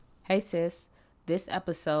Hey sis, this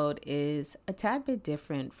episode is a tad bit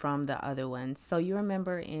different from the other ones. So you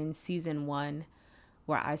remember in season 1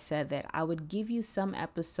 where I said that I would give you some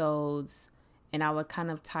episodes and I would kind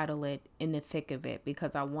of title it In the Thick of It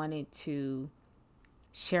because I wanted to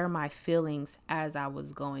share my feelings as I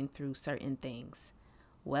was going through certain things.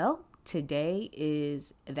 Well, today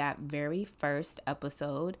is that very first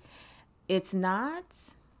episode. It's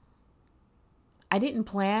not I didn't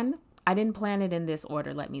plan it in this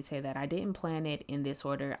order. Let me say that. I didn't plan it in this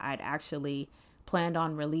order. I'd actually planned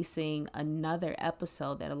on releasing another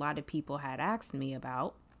episode that a lot of people had asked me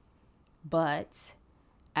about. But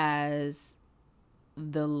as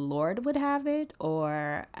the Lord would have it,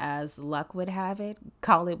 or as luck would have it,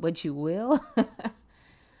 call it what you will.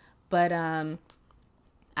 But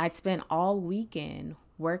I'd spent all weekend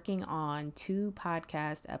working on 2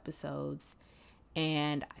 podcast episodes,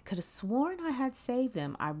 and I could have sworn I had saved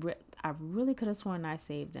them. I really could have sworn I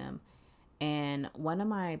saved them. And one of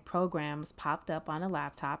my programs popped up on a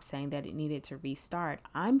laptop saying that it needed to restart.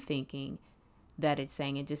 I'm thinking that it's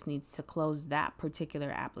saying it just needs to close that particular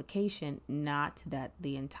application, not that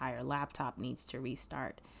the entire laptop needs to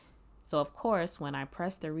restart. So of course, when I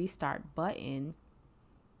press the restart button,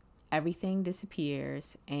 everything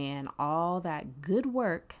disappears and all that good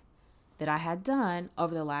work that I had done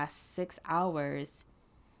over the last 6 hours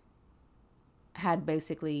had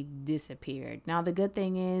basically disappeared. Now, the good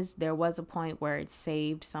thing is there was a point where it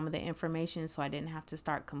saved some of the information, so I didn't have to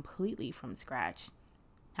start completely from scratch.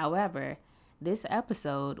 However, this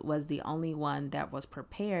episode was the only one that was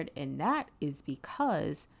prepared, and that is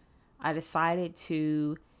because I decided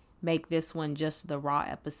to make this one just the raw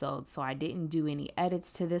episode. So I didn't do any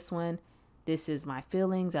edits to this one. This is my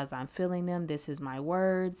feelings as I'm feeling them. This is my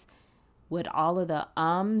words with all of the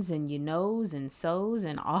ums and you knows and so's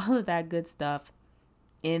and all of that good stuff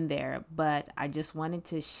in there. But I just wanted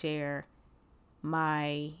to share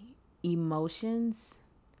my emotions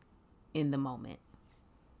in the moment.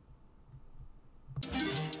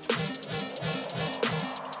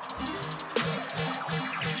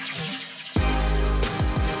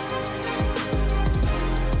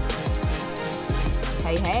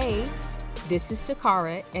 Hey, this is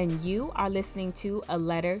Takara, and you are listening to A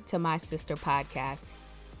Letter to My Sister podcast.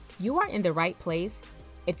 You are in the right place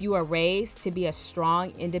if you are raised to be a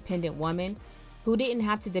strong, independent woman who didn't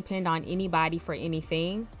have to depend on anybody for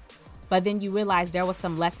anything, but then you realize there were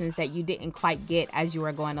some lessons that you didn't quite get as you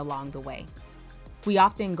were going along the way. We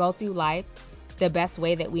often go through life the best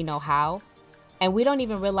way that we know how, and we don't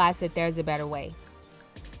even realize that there's a better way.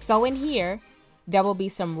 So in here, there will be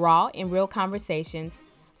some raw and real conversations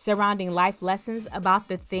surrounding life lessons about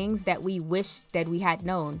the things that we wish that we had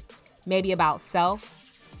known, maybe about self,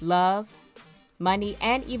 love, money,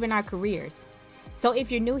 and even our careers. So if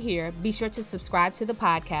you're new here, be sure to subscribe to the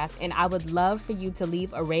podcast, and I would love for you to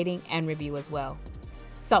leave a rating and review as well.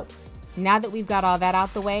 So now that we've got all that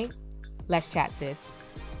out the way, let's chat, sis.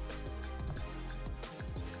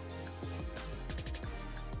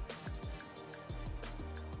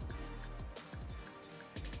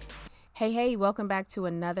 Hey, welcome back to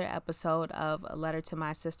another episode of A Letter to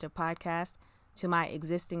My Sister podcast. To my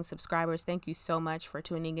existing subscribers, thank you so much for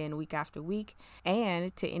tuning in week after week.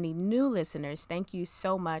 And to any new listeners, thank you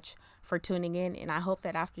so much for tuning in. And I hope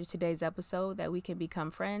that after today's episode that we can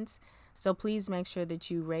become friends. So please make sure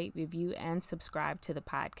that you rate, review, and subscribe to the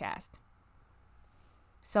podcast.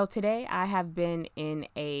 So today I have been in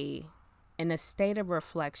a state of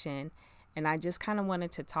reflection, and I just kind of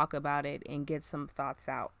wanted to talk about it and get some thoughts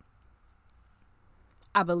out.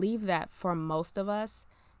 I believe that for most of us,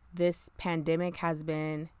 this pandemic has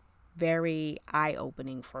been very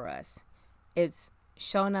eye-opening for us. It's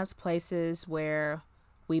shown us places where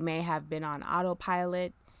we may have been on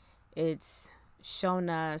autopilot. It's shown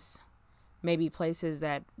us maybe places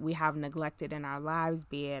that we have neglected in our lives,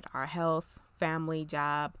 be it our health, family,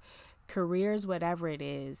 job, careers, whatever it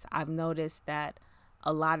is. I've noticed that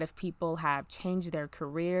a lot of people have changed their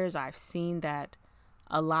careers. I've seen that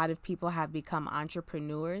a lot of people have become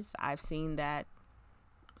entrepreneurs. I've seen that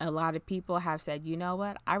a lot of people have said, you know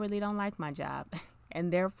what, I really don't like my job,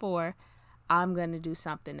 and therefore I'm going to do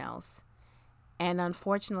something else. And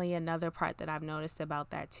unfortunately, another part that I've noticed about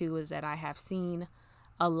that too is that I have seen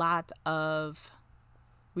a lot of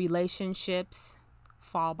relationships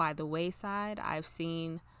fall by the wayside. I've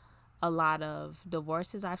seen a lot of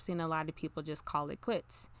divorces. I've seen a lot of people just call it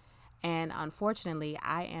quits. And unfortunately,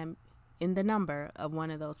 I am in the number of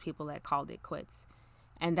one of those people that called it quits.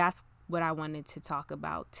 And that's what I wanted to talk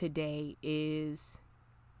about today, is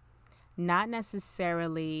not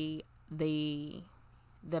necessarily the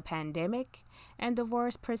pandemic and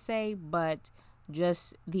divorce per se, but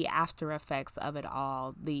just the after effects of it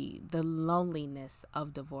all, the loneliness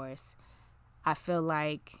of divorce. I feel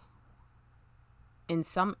like in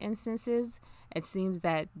some instances, it seems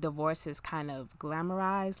that divorce is kind of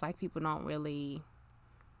glamorized. Like people don't really,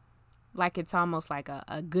 like it's almost like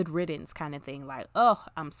a good riddance kind of thing. Like, oh,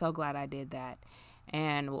 I'm so glad I did that.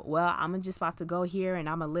 And well, I'm just about to go here and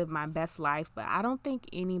I'm going to live my best life. But I don't think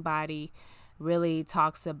anybody really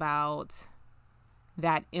talks about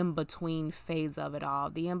that in-between phase of it all.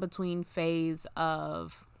 The in-between phase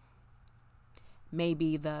of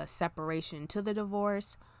maybe the separation to the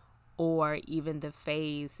divorce, or even the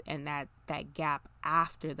phase and that gap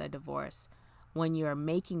after the divorce, when you're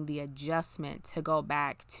making the adjustment to go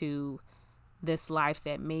back to this life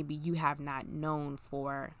that maybe you have not known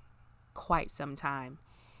for quite some time.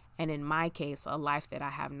 And in my case, a life that I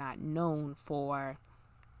have not known for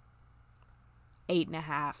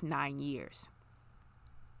 8.5, 9 years.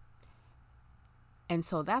 And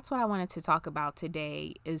so that's what I wanted to talk about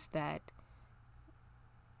today, is that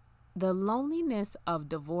the loneliness of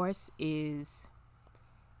divorce is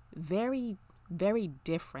very, very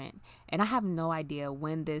different. And I have no idea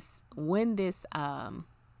I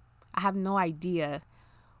have no idea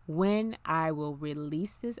when I will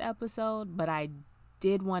release this episode, but I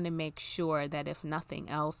did want to make sure that if nothing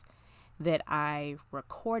else, that I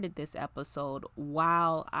recorded this episode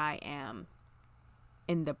while I am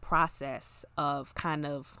in the process of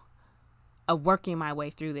working my way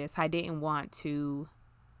through this. I didn't want to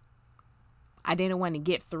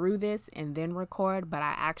get through this and then record, but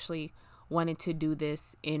I actually wanted to do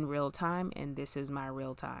this in real time, and this is my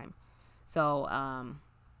real time. So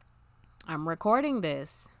I'm recording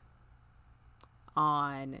this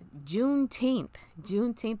on Juneteenth.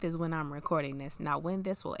 Juneteenth is when I'm recording this. Now, when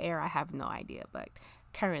this will air, I have no idea, but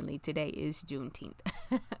currently today is Juneteenth.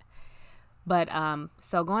 But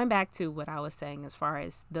so going back to what I was saying as far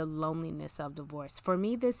as the loneliness of divorce, for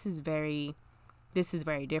me, this is very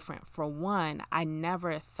different. For one, I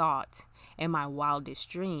never thought in my wildest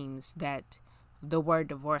dreams that the word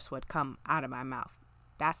divorce would come out of my mouth.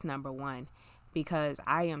 That's number one, because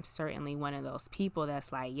I am certainly one of those people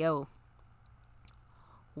that's like, yo,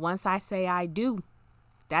 once I say I do,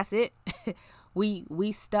 that's it.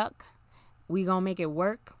 we stuck. We gonna make it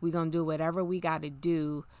work. We gonna do whatever we got to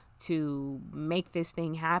do to make this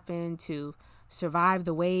thing happen, to survive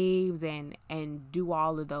the waves and do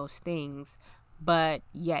all of those things. But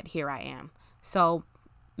yet here I am. So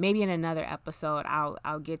maybe in another episode,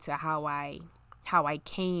 I'll get to how I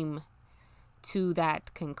came to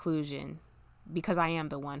that conclusion, because I am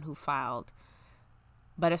the one who filed.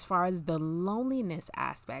 But as far as the loneliness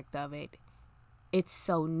aspect of it, it's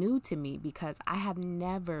so new to me because I have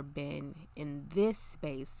never been in this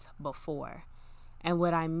space before. And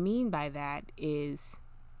what I mean by that is,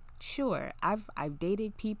 sure, I've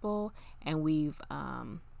dated people and we've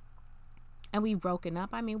broken up.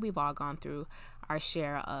 I mean, we've all gone through our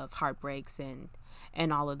share of heartbreaks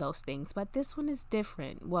and all of those things. But this one is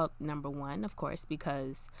different. Well, number one, of course,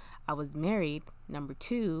 because I was married. Number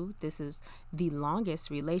two, this is the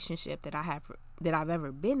longest relationship that I've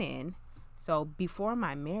ever been in. So before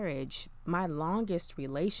my marriage, my longest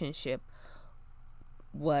relationship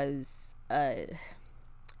was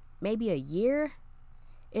maybe a year,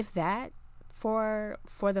 if that, for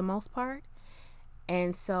the most part.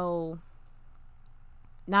 And so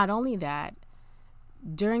not only that,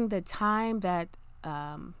 during the time that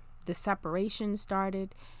the separation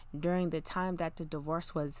started, during the time that the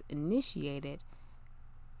divorce was initiated,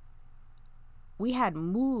 we had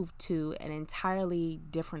moved to an entirely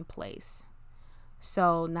different place.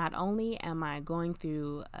 So not only am I going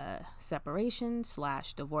through a separation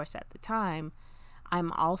 / divorce at the time,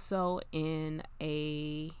 I'm also in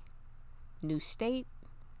a new state.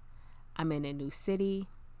 I'm in a new city.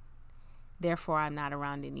 Therefore, I'm not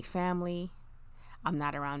around any family. I'm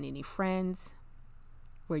not around any friends.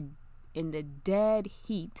 We're in the dead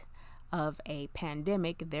heat of a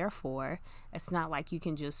pandemic. Therefore, it's not like you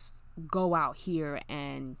can just go out here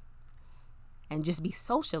and just be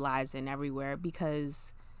socializing everywhere,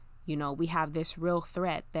 because, you know, we have this real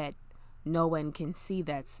threat that no one can see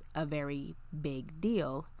that's a very big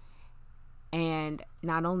deal. And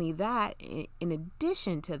not only that, in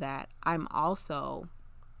addition to that, I'm also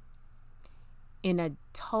in a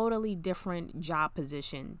totally different job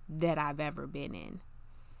position that I've ever been in.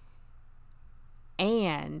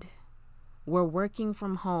 And we're working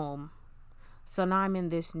from home. So now I'm in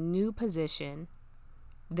this new position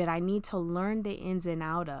that I need to learn the ins and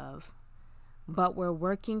out of, but we're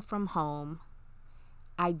working from home.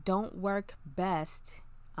 I don't work best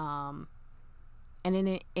and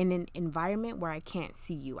in an environment where I can't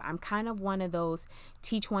see you. I'm kind of one of those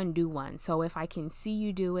teach one, do one. So if I can see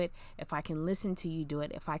you do it, if I can listen to you do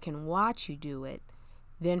it, if I can watch you do it,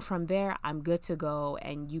 then from there, I'm good to go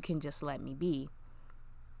and you can just let me be.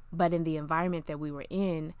 But in the environment that we were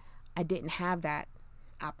in, I didn't have that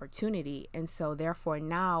opportunity. And so therefore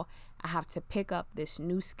now I have to pick up this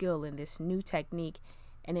new skill and this new technique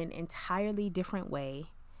in an entirely different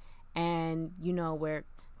way. And, we're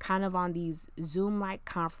kind of on these Zoom-like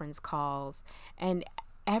conference calls, and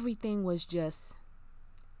everything was just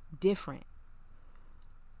different.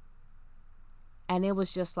 And it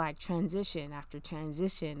was just like transition after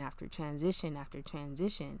transition after transition after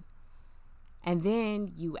transition. And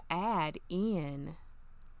then you add in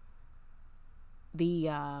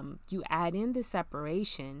the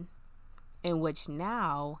separation, in which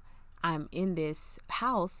now I'm in this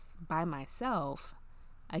house by myself,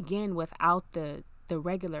 again, without the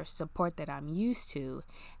regular support that I'm used to.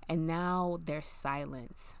 And now there's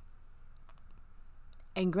silence.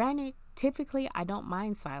 And granted, typically I don't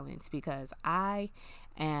mind silence because I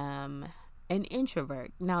am an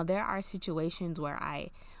introvert. Now there are situations where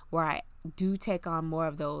I do take on more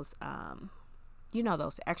of those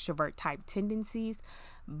those extrovert type tendencies,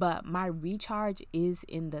 but my recharge is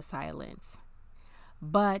in the silence.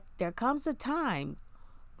 But there comes a time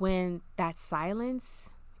when that silence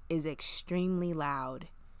is extremely loud.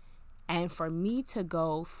 And for me to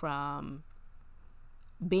go from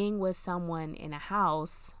being with someone in a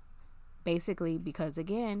house, basically, because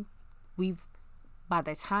again, by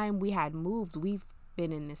the time we had moved, we've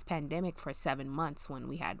been in this pandemic for 7 months when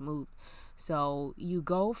we had moved. So you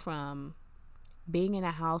go from being in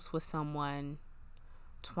a house with someone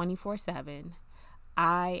 24/7.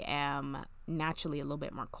 I am naturally a little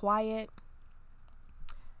bit more quiet.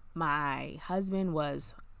 My husband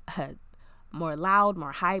was more loud,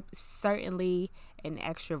 more hype, certainly an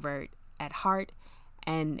extrovert at heart.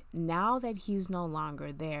 And now that he's no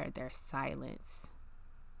longer there, there's silence.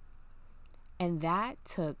 And that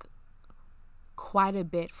took quite a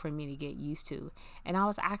bit for me to get used to. And I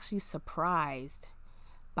was actually surprised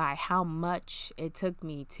by how much it took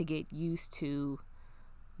me to get used to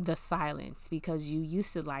the silence, because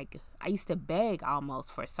I used to beg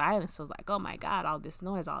almost for silence. I was like, oh my God, all this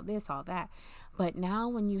noise, all this, all that. But now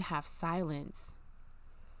when you have silence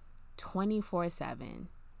 24/7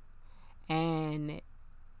 and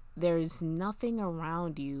there's nothing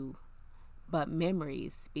around you but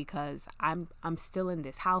memories, because I'm still in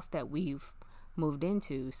this house that we've moved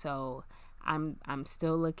into. So I'm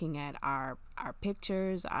still looking at our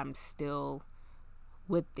pictures. I'm still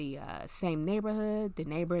with the same neighborhood. The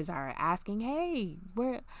neighbors are asking, hey,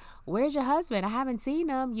 where's your husband? I haven't seen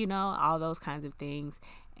him, all those kinds of things.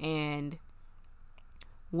 And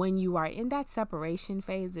when you are in that separation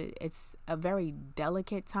phase, it's a very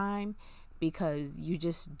delicate time, because you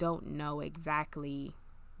just don't know exactly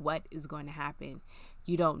what is going to happen.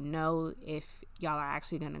 You don't know if y'all are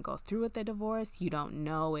actually going to go through with the divorce. You don't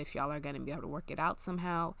know if y'all are going to be able to work it out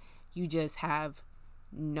somehow. You just have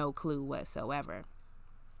no clue whatsoever.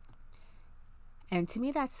 And to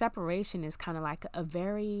me, that separation is kind of like a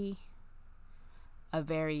very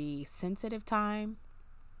sensitive time,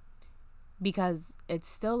 because it's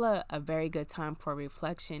still a very good time for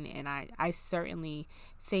reflection. And I certainly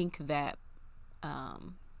think that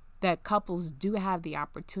that couples do have the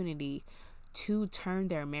opportunity to turn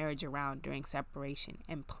their marriage around during separation,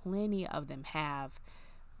 and plenty of them have.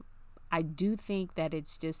 I do think that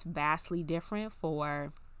it's just vastly different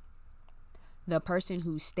for the person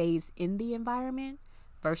who stays in the environment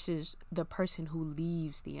versus the person who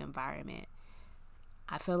leaves the environment.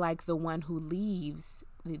 I feel like the one who leaves,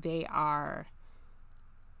 they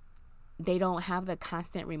don't have the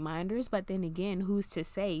constant reminders. But then again, who's to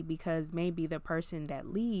say? Because maybe the person that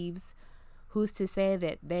leaves, who's to say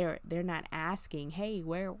that they're not asking, hey,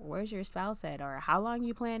 where's your spouse at? Or how long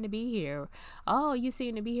you plan to be here? Oh, you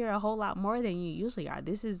seem to be here a whole lot more than you usually are.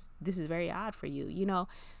 This is very odd for you,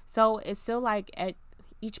 So it's still like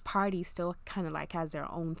each party still kind of like has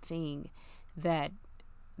their own thing that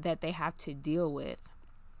they have to deal with.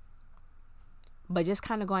 But just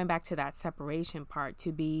kind of going back to that separation part,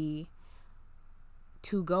 to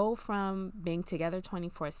go from being together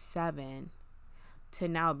 24/7 to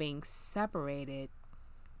now being separated,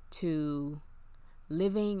 to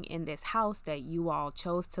living in this house that you all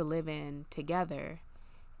chose to live in together,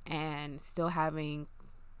 and still having,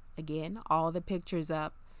 again, all the pictures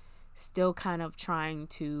up, still kind of trying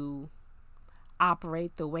to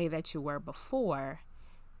operate the way that you were before,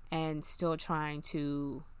 and still trying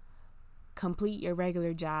to complete your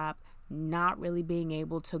regular job, not really being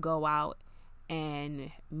able to go out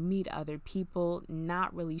and meet other people,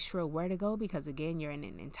 not really sure where to go because, again, you're in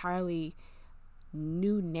an entirely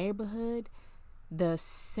new neighborhood. The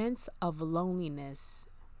sense of loneliness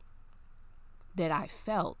that I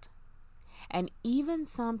felt, and even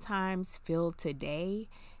sometimes feel today,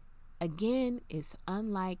 again, is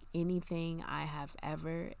unlike anything I have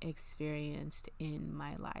ever experienced in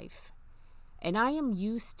my life. And I am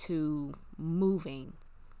used to moving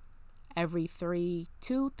every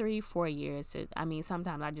 2, 3, 4 years. I mean,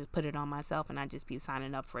 sometimes I just put it on myself and I just be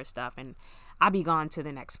signing up for stuff and I'll be gone to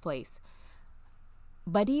the next place.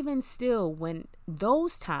 But even still, when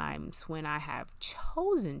those times when I have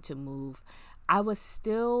chosen to move, I was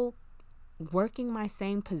still working my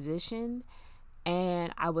same position,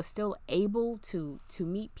 and I was still able to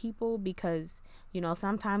meet people because,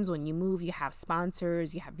 sometimes when you move, you have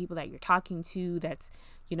sponsors, you have people that you're talking to that's,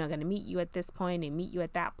 going to meet you at this point and meet you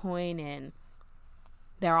at that point, and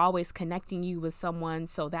they're always connecting you with someone.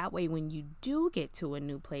 So that way, when you do get to a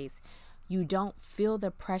new place, you don't feel the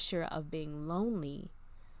pressure of being lonely.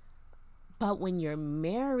 But when you're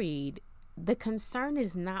married, the concern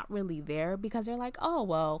is not really there because they're like, oh,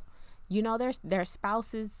 well, their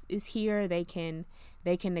spouse is here. They can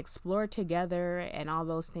explore together and all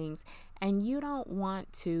those things. And you don't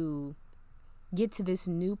want to get to this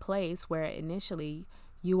new place where initially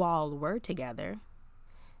you all were together,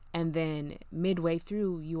 and then midway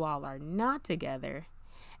through you all are not together,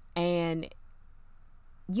 and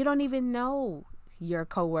you don't even know your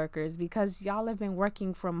coworkers because y'all have been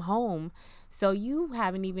working from home. So you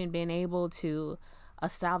haven't even been able to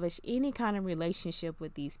establish any kind of relationship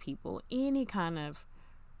with these people, any kind of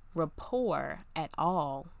rapport at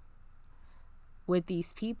all with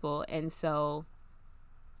these people. And so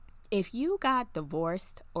if you got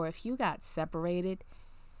divorced or if you got separated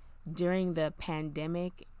during the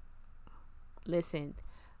pandemic, listen,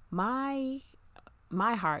 my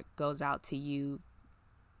heart goes out to you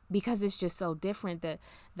because it's just so different. The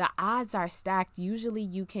odds are stacked. Usually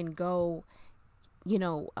you can go,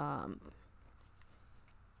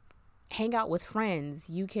 hang out with friends.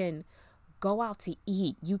 You can go out to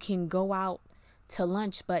eat. You can go out to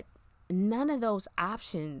lunch, but none of those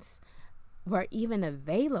options were even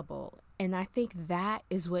available. And I think that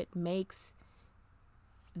is what makes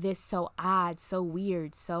this so odd, so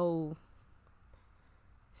weird, so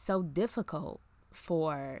difficult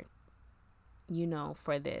for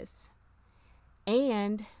this.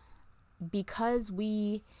 And because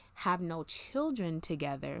we have no children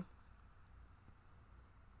together,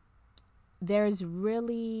 there's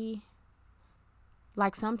really,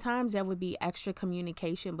 like, sometimes there would be extra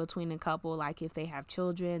communication between a couple. Like if they have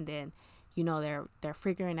children, then they're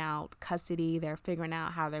figuring out custody, they're figuring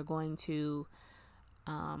out how they're going to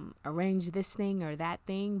arrange this thing or that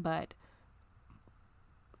thing. But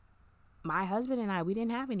my husband and I, we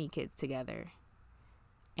didn't have any kids together.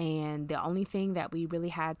 And the only thing that we really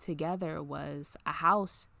had together was a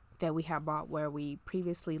house that we had bought where we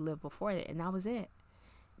previously lived before it. And that was it.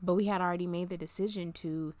 But we had already made the decision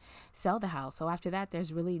to sell the house. So after that,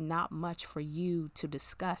 there's really not much for you to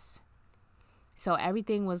discuss. So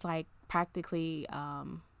everything was like practically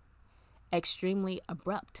extremely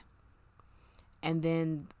abrupt. And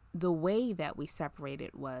then the way that we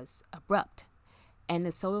separated was abrupt.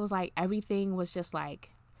 And so it was like everything was just like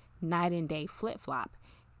night and day flip-flop.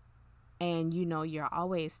 And, you're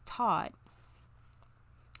always taught.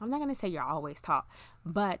 I'm not going to say you're always taught,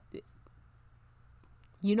 but,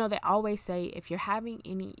 they always say if you're having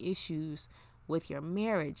any issues with your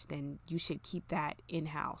marriage, then you should keep that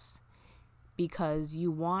in-house because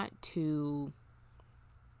you want to,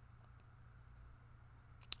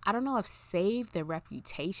 I don't know if save the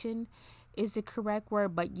reputation is the correct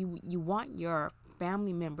word, but you want your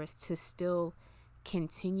family members to still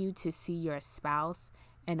continue to see your spouse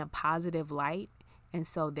in a positive light. And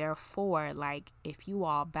so therefore, like, if you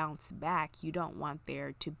all bounce back, you don't want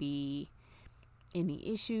there to be any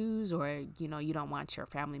issues, or you don't want your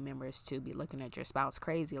family members to be looking at your spouse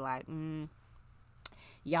crazy like,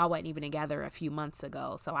 y'all wasn't even together a few months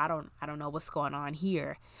ago, so I don't know what's going on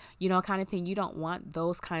here, kind of thing. You don't want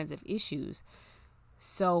those kinds of issues.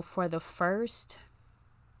 So for the first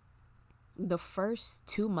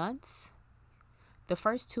 2 months, the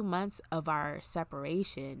first 2 months of our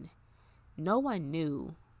separation, no one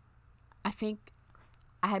knew. I think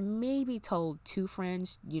I had maybe told 2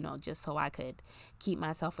 friends, just so I could keep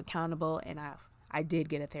myself accountable. And I did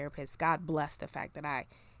get a therapist. God bless the fact that I,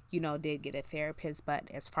 did get a therapist. But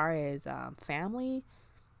as far as family,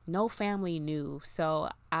 no family knew. So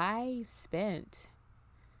I spent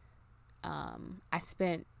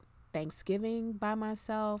Thanksgiving by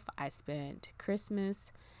myself. I spent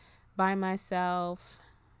Christmas by myself,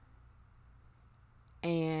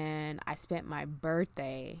 and I spent my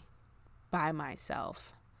birthday by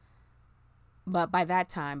myself. But by that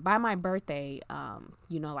time, by my birthday,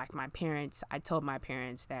 like my parents, I told my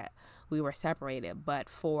parents that we were separated. But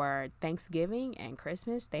for Thanksgiving and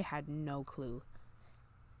Christmas, they had no clue.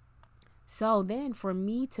 So then for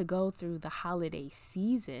me to go through the holiday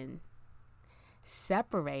season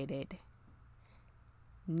separated,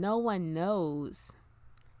 no one knows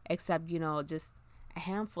except, just a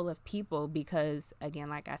handful of people, because again,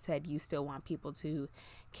 like I said, you still want people to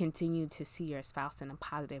continue to see your spouse in a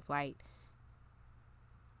positive light.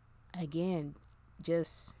 Again,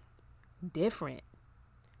 just different,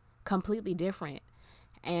 completely different.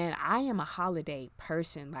 And I am a holiday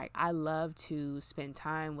person. Like, I love to spend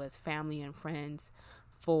time with family and friends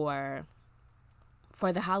for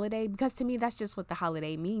the holiday, because to me, that's just what the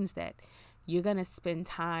holiday means, that you're going to spend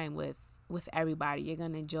time with everybody. You're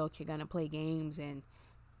going to joke, you're going to play games, and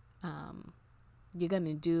you're going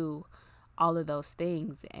to do all of those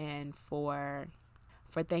things. And for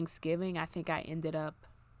Thanksgiving, I think I ended up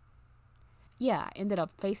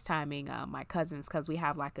FaceTiming my cousins, because we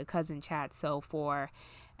have like a cousin chat. So for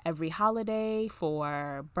every holiday,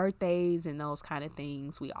 for birthdays and those kind of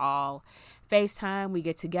things, we all FaceTime, we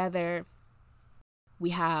get together.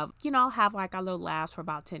 We have like our little laughs for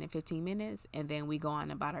about 10 and 15 minutes, and then we go on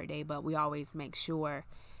about our day, but we always make sure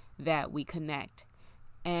that we connect.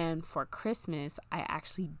 And for Christmas, I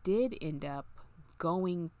actually did end up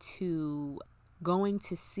going to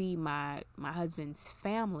see my husband's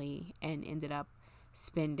family, and ended up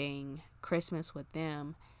spending Christmas with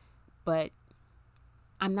them. But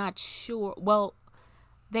I'm not sure. Well,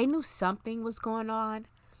 they knew something was going on.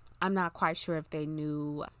 I'm not quite sure if they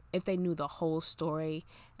knew the whole story.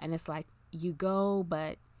 And it's like, you go,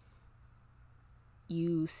 but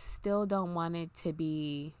you still don't want it to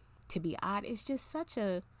be odd. It's just such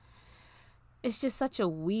a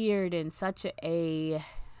weird and such a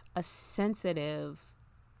sensitive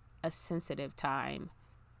time,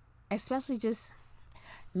 especially just,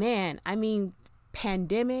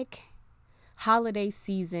 pandemic, holiday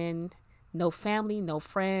season, no family, no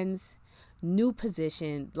friends, new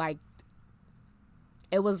position. Like,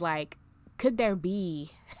 it was like, could there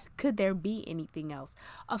be anything else?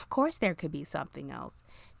 Of course there could be something else,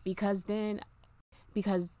 because then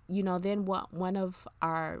one of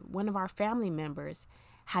our family members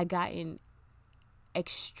had gotten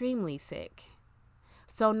extremely sick.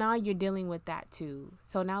 So now you're dealing with that too.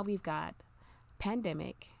 So now we've got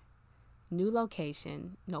pandemic, new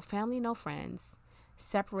location, no family, no friends,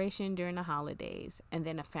 separation during the holidays, and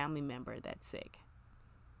then a family member that's sick.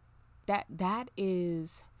 That's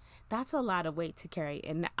a lot of weight to carry.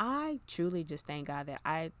 And I truly just thank God that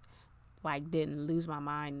I didn't lose my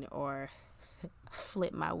mind or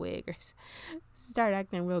flip my wig or start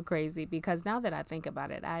acting real crazy, because now that I think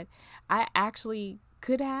about it, I actually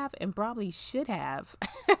could have and probably should have.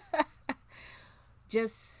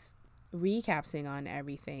 Just recapping on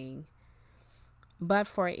everything. But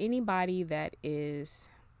for anybody that is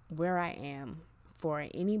where I am, for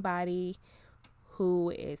anybody who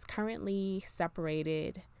is currently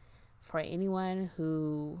separated, for anyone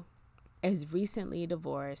who is recently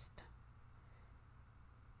divorced,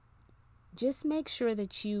 just make sure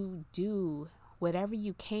that you do whatever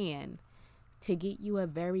you can to get you a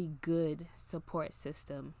very good support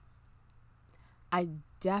system. I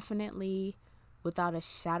definitely, without a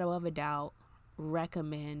shadow of a doubt,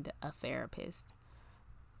 recommend a therapist.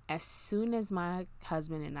 As soon as my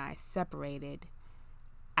husband and I separated,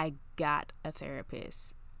 I got a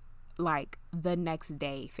therapist, like the next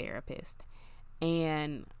day therapist.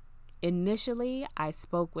 And initially, I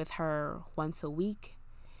spoke with her once a week.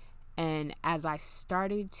 And as I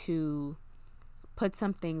started to put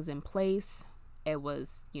some things in place, it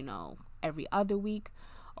was, every other week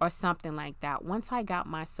or something like that. Once I got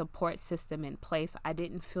my support system in place, I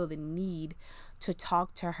didn't feel the need to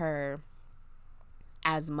talk to her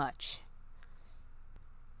as much.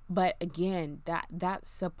 But again, that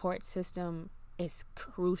support system is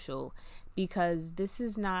crucial, because this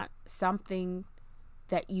is not something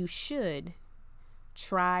that you should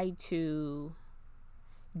try to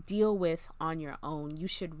deal with on your own. You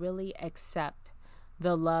should really accept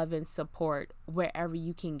the love and support wherever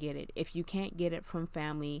you can get it. If you can't get it from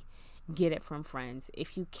family, get it from friends.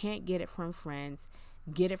 If you can't get it from friends,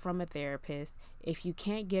 get it from a therapist. If you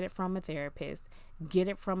can't get it from a therapist, get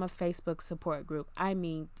it from a Facebook support group.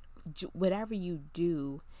 Whatever you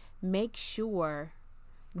do, make sure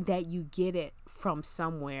that you get it from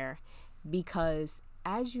somewhere, because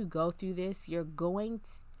as you go through this, you're going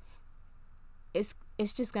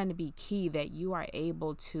it's just going to be key that you are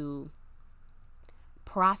able to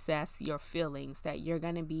process your feelings, that you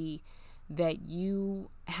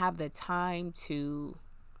have the time to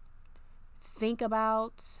think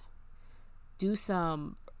about, do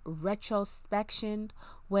some retrospection,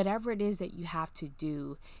 whatever it is that you have to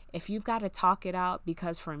do. If you've got to talk it out,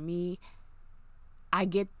 because for me, I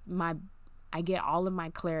get all of my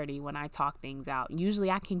clarity when I talk things out. Usually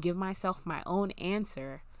I can give myself my own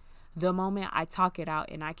answer the moment I talk it out,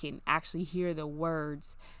 and I can actually hear the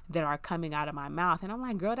words that are coming out of my mouth. And I'm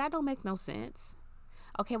like, girl, that don't make no sense.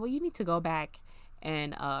 Okay, well, you need to go back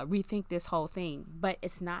and rethink this whole thing. But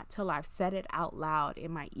it's not till I've said it out loud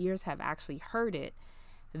and my ears have actually heard it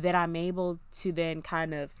that I'm able to then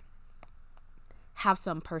kind of have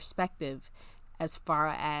some perspective as far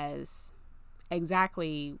as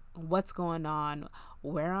exactly what's going on,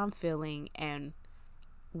 where I'm feeling, and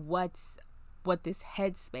what this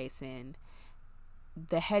headspace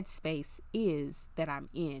is that I'm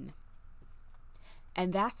in.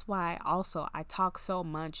 And that's why also I talk so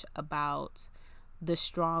much about the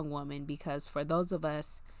strong woman, because for those of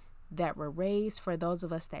us that were raised, for those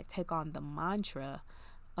of us that take on the mantra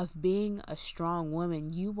of being a strong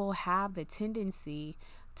woman, you will have the tendency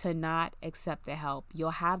to not accept the help.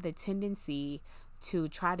 You'll have the tendency to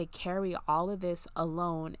try to carry all of this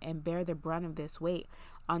alone and bear the brunt of this weight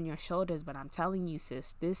on your shoulders. But I'm telling you,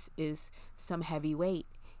 sis, this is some heavy weight,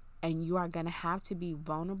 and you are going to have to be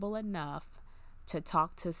vulnerable enough to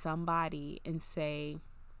talk to somebody and say,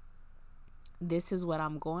 this is what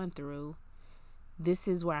I'm going through. This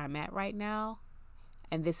is where I'm at right now.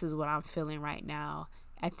 And this is what I'm feeling right now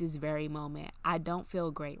at this very moment. I don't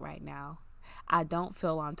feel great right now. I don't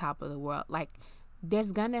feel on top of the world. Like,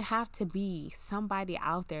 there's going to have to be somebody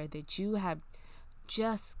out there that you have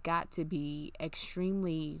just got to be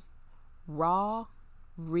extremely raw,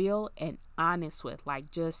 real, and honest with.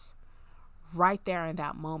 Like, just right there in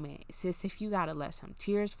that moment. Sis, if you got to let some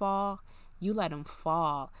tears fall, you let them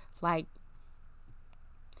fall. Like,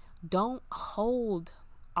 don't hold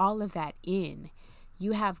all of that in.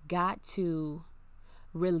 You have got to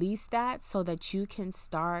release that so that you can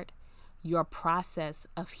start your process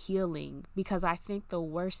of healing. Because I think the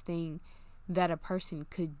worst thing that a person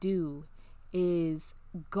could do is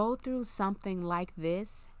go through something like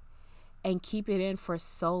this and keep it in for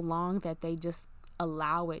so long that they just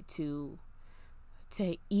allow it to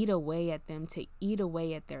eat away at them, to eat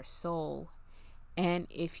away at their soul. And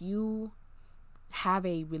if you have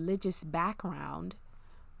a religious background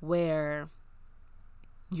where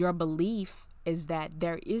your belief is that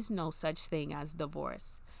there is no such thing as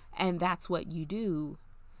divorce, and that's what you do,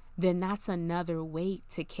 then that's another weight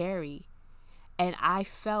to carry. And I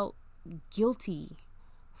felt guilty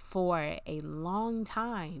for a long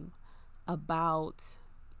time about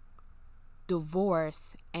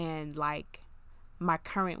divorce and like my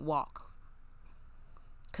current walk,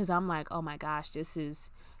 because I'm like, oh my gosh, this is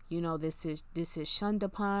shunned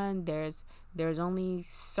upon. There's only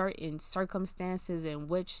certain circumstances in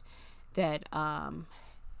which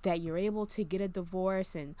that you're able to get a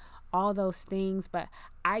divorce and all those things. But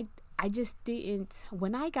I just didn't,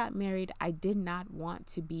 when I got married, I did not want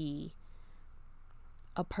to be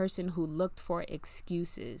a person who looked for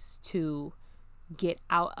excuses to get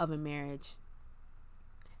out of a marriage.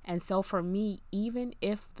 And so for me, even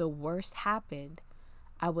if the worst happened,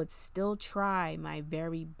 I would still try my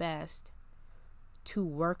very best to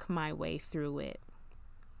work my way through it.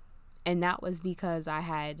 And that was because I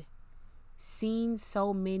had seen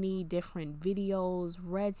so many different videos,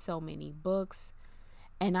 read so many books,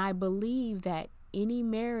 and I believe that any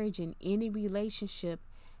marriage and any relationship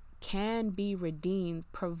can be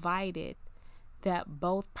redeemed, provided that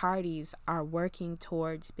both parties are working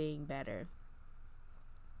towards being better.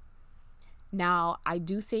 Now, I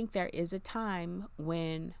do think there is a time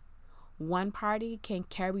when one party can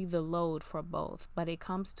carry the load for both, but it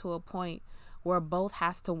comes to a point where both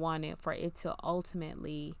has to want it for it to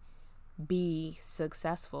ultimately be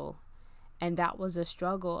successful. And that was a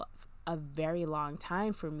struggle a very long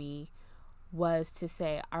time for me, was to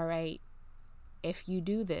say, all right, if you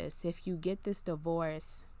do this, if you get this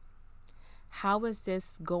divorce, how is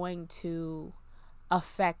this going to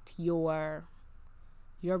affect your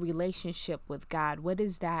relationship with God? What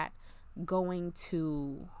is that going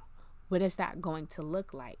to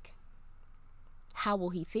look like? How will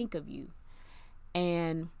he think of you?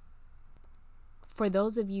 And for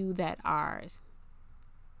those of you that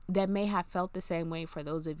may have felt the same way, for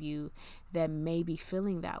those of you that may be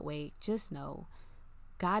feeling that way, just know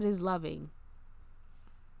God is loving.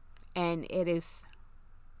 And it's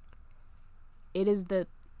the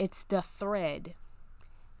thread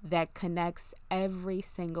that connects every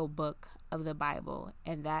single book of the Bible,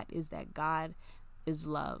 and that is that God is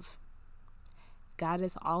love. God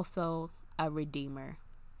is also a redeemer.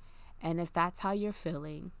 And if that's how you're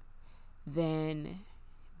feeling, then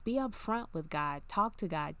be upfront with God. Talk to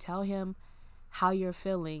God. Tell him how you're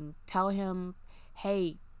feeling. Tell him,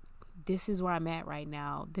 hey, this is where I'm at right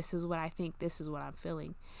now. This is what I think. This is what I'm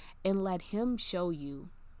feeling. And let him show you.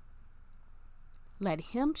 Let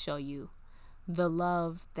him show you the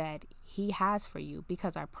love that he has for you,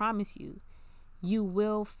 because I promise you, you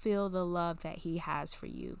will feel the love that he has for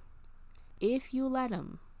you if you let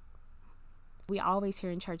him. We always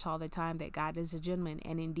hear in church all the time that God is a gentleman,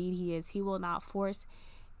 and indeed he is. He will not force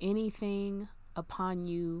anything upon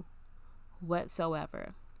you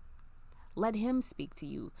whatsoever. Let him speak to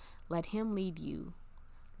you. Let him lead you.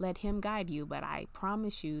 Let him guide you. But I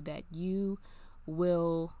promise you that you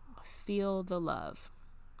will feel the love.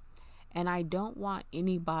 And I don't want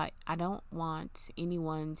anyone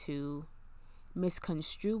to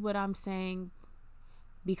misconstrue what I'm saying,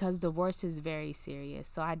 because divorce is very serious.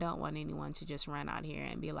 So I don't want anyone to just run out here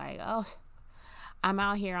and be like, oh, I'm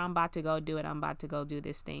out here, I'm about to go do it. I'm about to go do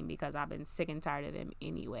this thing because I've been sick and tired of them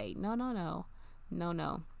anyway.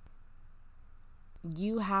 No.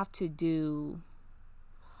 You have to do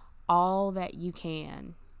all that you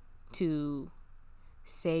can to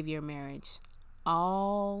save your marriage.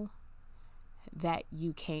 All that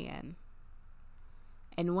you can.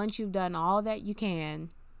 And once you've done all that you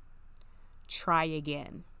can, try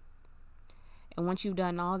again. And once you've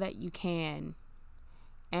done all that you can,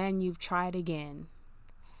 and you've tried again,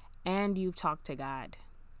 and you've talked to God,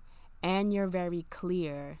 and you're very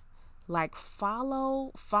clear, like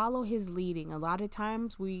follow his leading. A lot of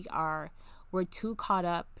times we're too caught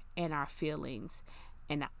up in our feelings.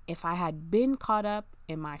 And if I had been caught up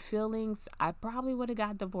in my feelings, I probably would have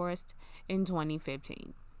got divorced in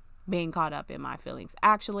 2015. Being caught up in my feelings.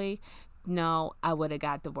 Actually, no, I would have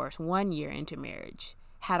got divorced 1 year into marriage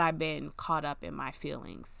had I been caught up in my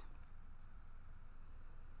feelings.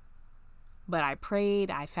 But I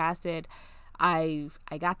prayed, I fasted, I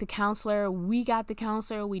got the counselor, we got the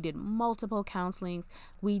counselor, we did multiple counselings,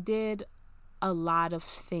 we did a lot of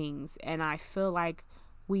things, and I feel like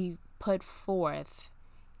we put forth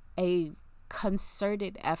a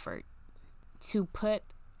concerted effort to put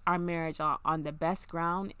our marriage on the best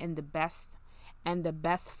ground and the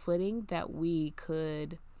best footing that we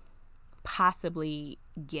could possibly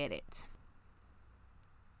get it.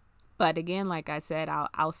 But again, like I said,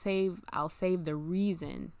 I'll save the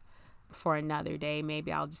reason for another day.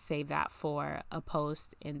 Maybe I'll just save that for a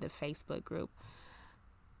post in the Facebook group.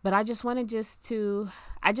 But I just wanted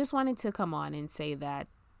to come on and say that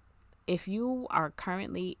if you are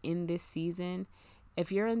currently in this season,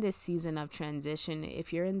 if you're in this season of transition,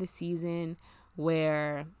 if you're in the season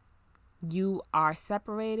where you are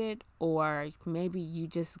separated, or maybe you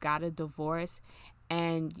just got a divorce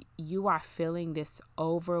and you are feeling this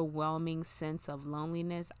overwhelming sense of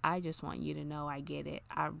loneliness, I just want you to know I get it.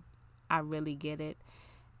 I really get it.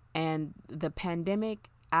 And the pandemic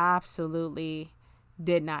absolutely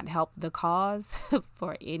did not help the cause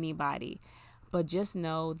for anybody. But just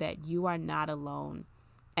know that you are not alone.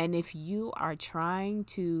 And if you are trying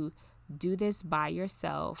to do this by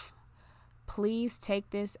yourself, please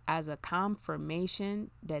take this as a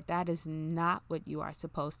confirmation that that is not what you are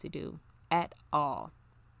supposed to do at all.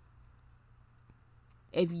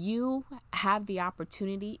 If you have the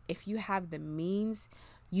opportunity, if you have the means,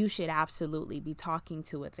 you should absolutely be talking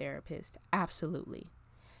to a therapist. Absolutely.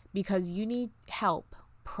 Because you need help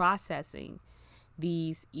processing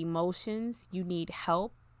these emotions. You need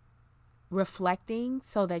help reflecting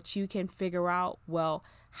so that you can figure out, well,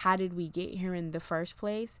 how did we get here in the first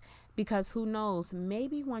place? Because who knows,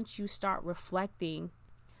 maybe once you start reflecting,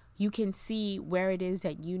 you can see where it is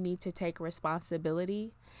that you need to take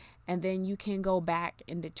responsibility, and then you can go back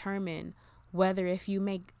and determine whether if you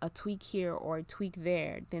make a tweak here or a tweak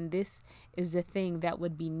there, then this is the thing that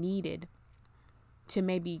would be needed to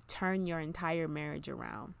maybe turn your entire marriage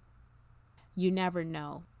around. You never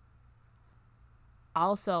know.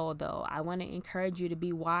 Also, though, I want to encourage you to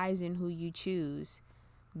be wise in who you choose.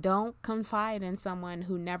 Don't confide in someone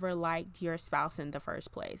who never liked your spouse in the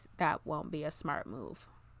first place. That won't be a smart move.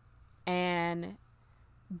 And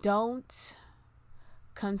don't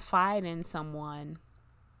confide in someone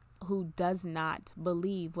who does not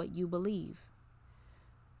believe what you believe.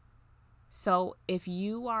 So if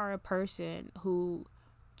you are a person who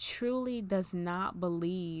truly does not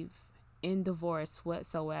believe in divorce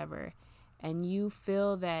whatsoever, and you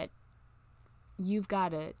feel that you've got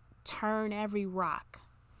to turn every rock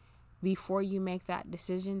before you make that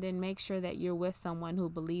decision, then make sure that you're with someone who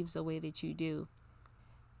believes the way that you do.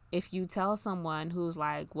 If you tell someone who's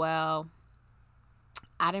like, well,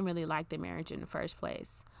 I didn't really like the marriage in the first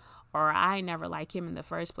place, or I never liked him in the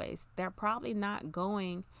first place, they're probably not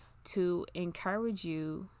going to encourage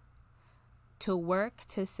you to work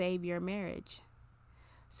to save your marriage.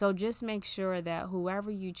 So just make sure that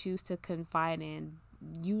whoever you choose to confide in,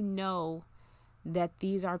 you know that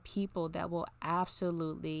these are people that will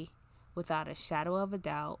absolutely, without a shadow of a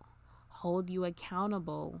doubt, hold you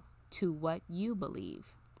accountable to what you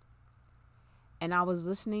believe. And I was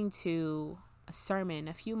listening to a sermon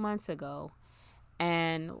a few months ago,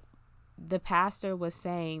 and the pastor was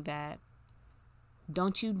saying that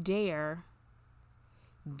don't you dare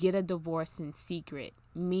get a divorce in secret.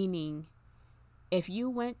 Meaning, if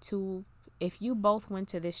you both went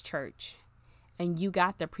to this church and you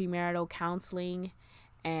got the premarital counseling,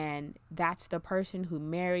 and that's the person who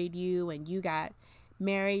married you, and you got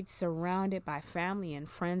married surrounded by family and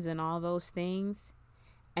friends and all those things,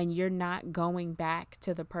 and you're not going back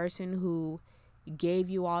to the person who gave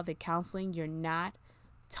you all the counseling, you're not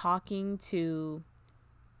talking to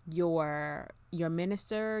your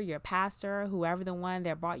minister, your pastor, whoever the one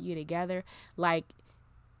that brought you together, like,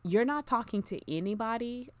 you're not talking to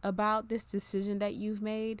anybody about this decision that you've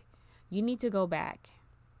made, you need to go back.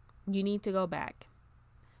 You need to go back,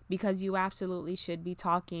 because you absolutely should be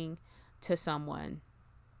talking to someone.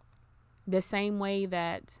 The same way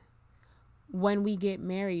that when we get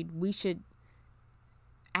married, we should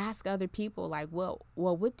ask other people, like, well,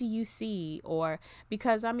 what do you see? Or,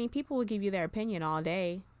 because, I mean, people will give you their opinion all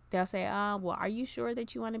day. They'll say, well, are you sure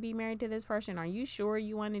that you want to be married to this person? Are you sure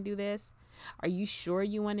you want to do this? Are you sure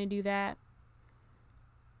you want to do that?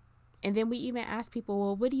 And then we even ask people,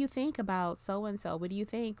 well, what do you think about so-and-so? What do you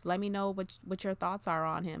think? Let me know what your thoughts are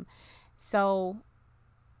on him. So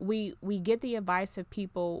we get the advice of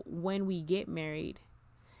people when we get married,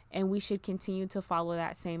 and we should continue to follow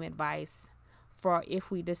that same advice for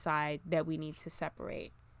if we decide that we need to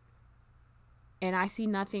separate. And I see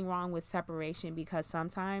nothing wrong with separation, because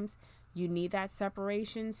sometimes you need that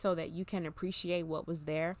separation so that you can appreciate what was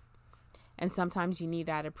there. And sometimes you need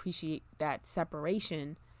that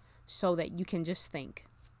separation so that you can just think.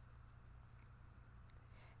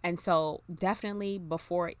 And so definitely,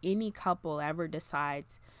 before any couple ever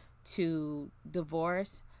decides to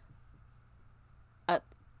divorce,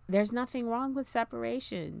 there's nothing wrong with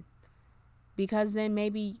separation. Because then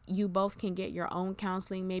maybe you both can get your own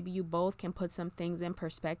counseling. Maybe you both can put some things in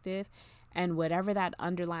perspective. And whatever that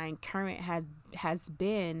underlying current has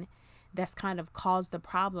been that's kind of caused the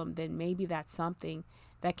problem, then maybe that's something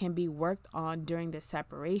that can be worked on during the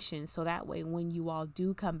separation. So that way, when you all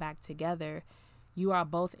do come back together, you are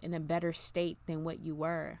both in a better state than what you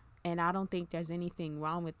were. And I don't think there's anything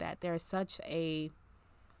wrong with that. There's such a,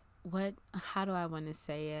 how do I want to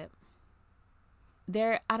say it?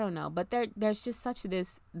 I don't know, but there's just such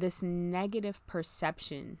this negative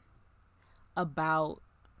perception about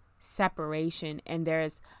separation, and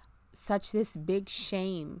there's such this big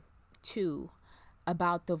shame too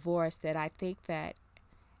about divorce, that I think that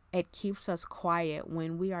it keeps us quiet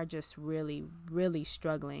when we are just really, really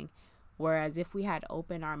struggling. Whereas if we had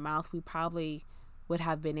opened our mouth, we probably would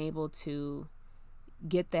have been able to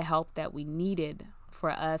get the help that we needed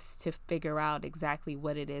for us to figure out exactly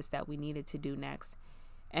what it is that we needed to do next.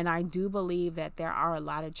 And I do believe that there are a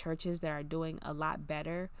lot of churches that are doing a lot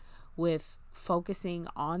better with focusing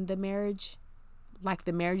on the marriage, like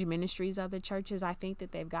the marriage ministries of the churches. I think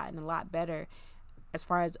that they've gotten a lot better as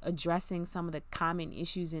far as addressing some of the common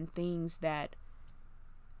issues and things that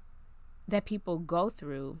people go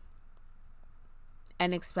through.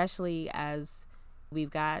 And especially as we've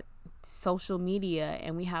got social media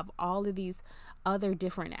and we have all of these other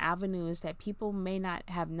different avenues that people may not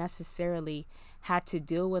have necessarily had to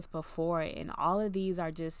deal with before. And all of these are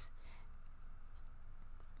just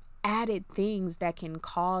added things that can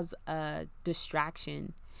cause a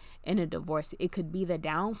distraction in a divorce. It could be the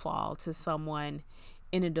downfall to someone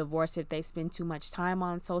in a divorce if they spend too much time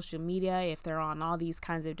on social media, if they're on all these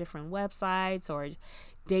kinds of different websites or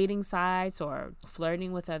dating sites or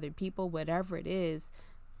flirting with other people, whatever it is.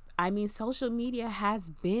 I mean, social media has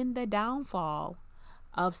been the downfall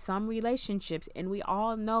of some relationships, and we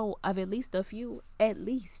all know of at least a few, at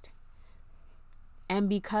least. And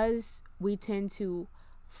because we tend to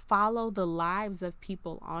follow the lives of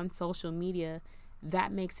people on social media,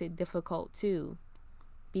 that makes it difficult too,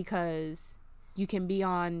 because you can be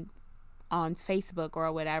on Facebook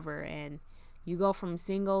or whatever, and you go from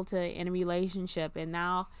single to in a relationship, and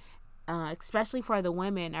now especially for the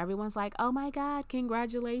women, everyone's like, oh my God,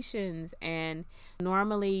 congratulations. And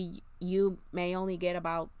normally you may only get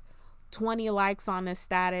about 20 likes on a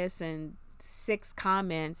status and 6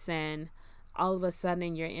 comments, and all of a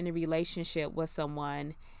sudden you're in a relationship with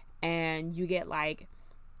someone and you get like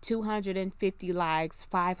 250 likes,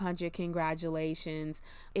 500 congratulations.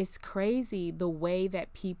 It's crazy the way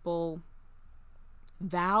that people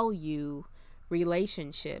value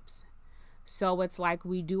relationships. So it's like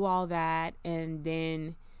we do all that, and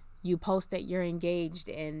then you post that you're engaged,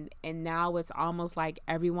 and now it's almost like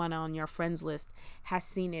everyone on your friends list has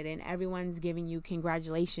seen it, and everyone's giving you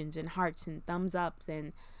congratulations and hearts and thumbs ups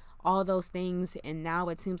and all those things. And now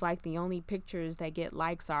it seems like the only pictures that get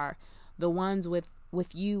likes are the ones with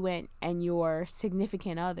you and your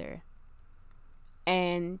significant other.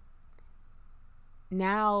 And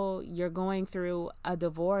now you're going through a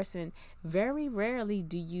divorce, and very rarely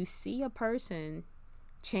do you see a person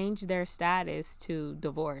change their status to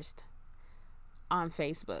divorced on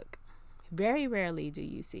Facebook. Very rarely do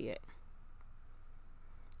you see it.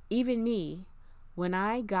 Even me, when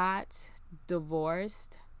I got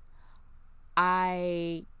divorced,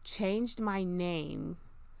 I changed my name,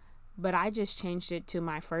 but I just changed it to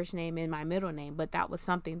my first name and my middle name. But that was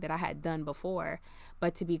something that I had done before.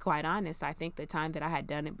 But to be quite honest, I think the time that I had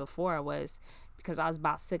done it before was because I was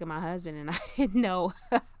about sick of my husband, and I didn't know.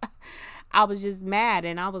 I was just mad,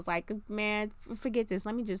 and I was like, man, forget this.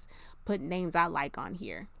 Let me just put names I like on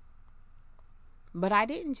here. But I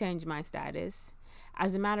didn't change my status.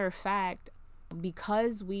 As a matter of fact,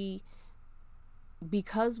 because we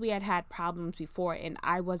had problems before and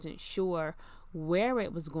I wasn't sure where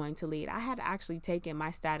it was going to lead, I had actually taken my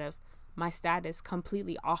status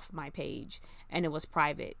completely off my page, and it was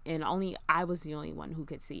private, and only I was the only one who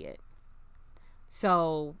could see it.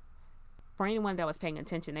 So for anyone that was paying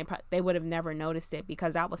attention, they would have never noticed it,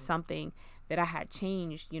 because that was something that I had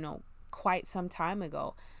changed, quite some time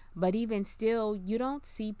ago. But even still, you don't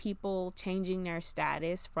see people changing their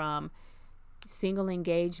status from single,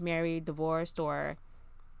 engaged, married, divorced, or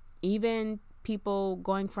even people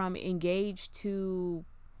going from engaged to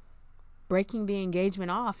breaking the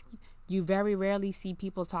engagement off. You very rarely see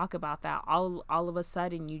people talk about that. All of a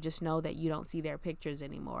sudden, you just know that you don't see their pictures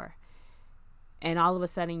anymore. And all of a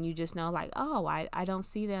sudden, you just know, like, oh, I don't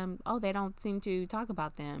see them. Oh, they don't seem to talk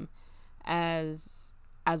about them as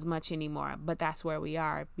much anymore. But that's where we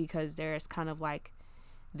are, because there's kind of like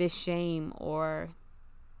this shame or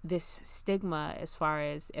this stigma as far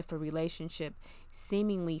as if a relationship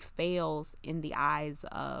seemingly fails in the eyes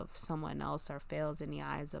of someone else or fails in the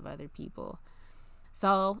eyes of other people.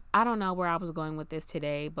 So I don't know where I was going with this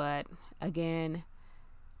today, but again,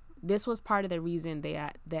 this was part of the reason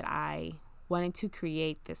that I wanted to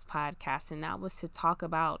create this podcast, and that was to talk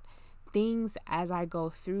about things as I go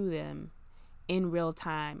through them in real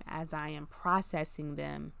time, as I am processing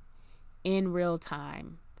them in real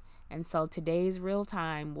time. And so today's real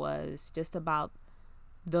time was just about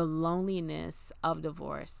the loneliness of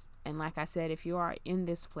divorce. And like I said, if you are in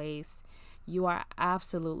this place, you are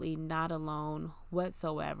absolutely not alone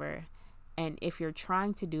whatsoever. And if you're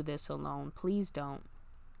trying to do this alone, please don't.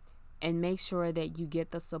 And make sure that you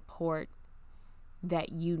get the support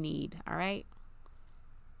that you need. All right.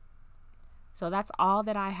 So that's all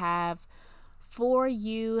that I have for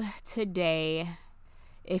you today.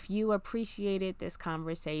 If you appreciated this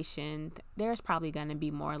conversation, there's probably going to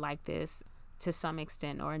be more like this to some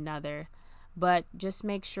extent or another. But just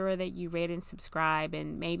make sure that you rate and subscribe,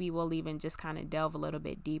 and maybe we'll even just kind of delve a little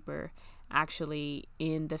bit deeper actually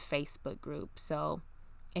in the Facebook group. So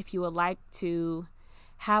if you would like to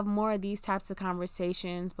have more of these types of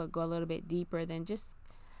conversations but go a little bit deeper, then just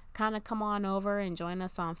kind of come on over and join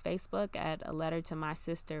us on Facebook at A Letter to My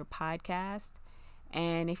Sister podcast.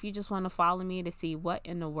 And if you just want to follow me to see what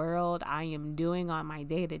in the world I am doing on my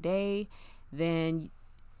day-to-day, then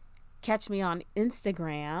catch me on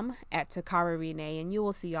Instagram at Takara Renee, and you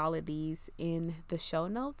will see all of these in the show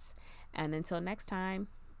notes. And until next time,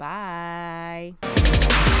 bye.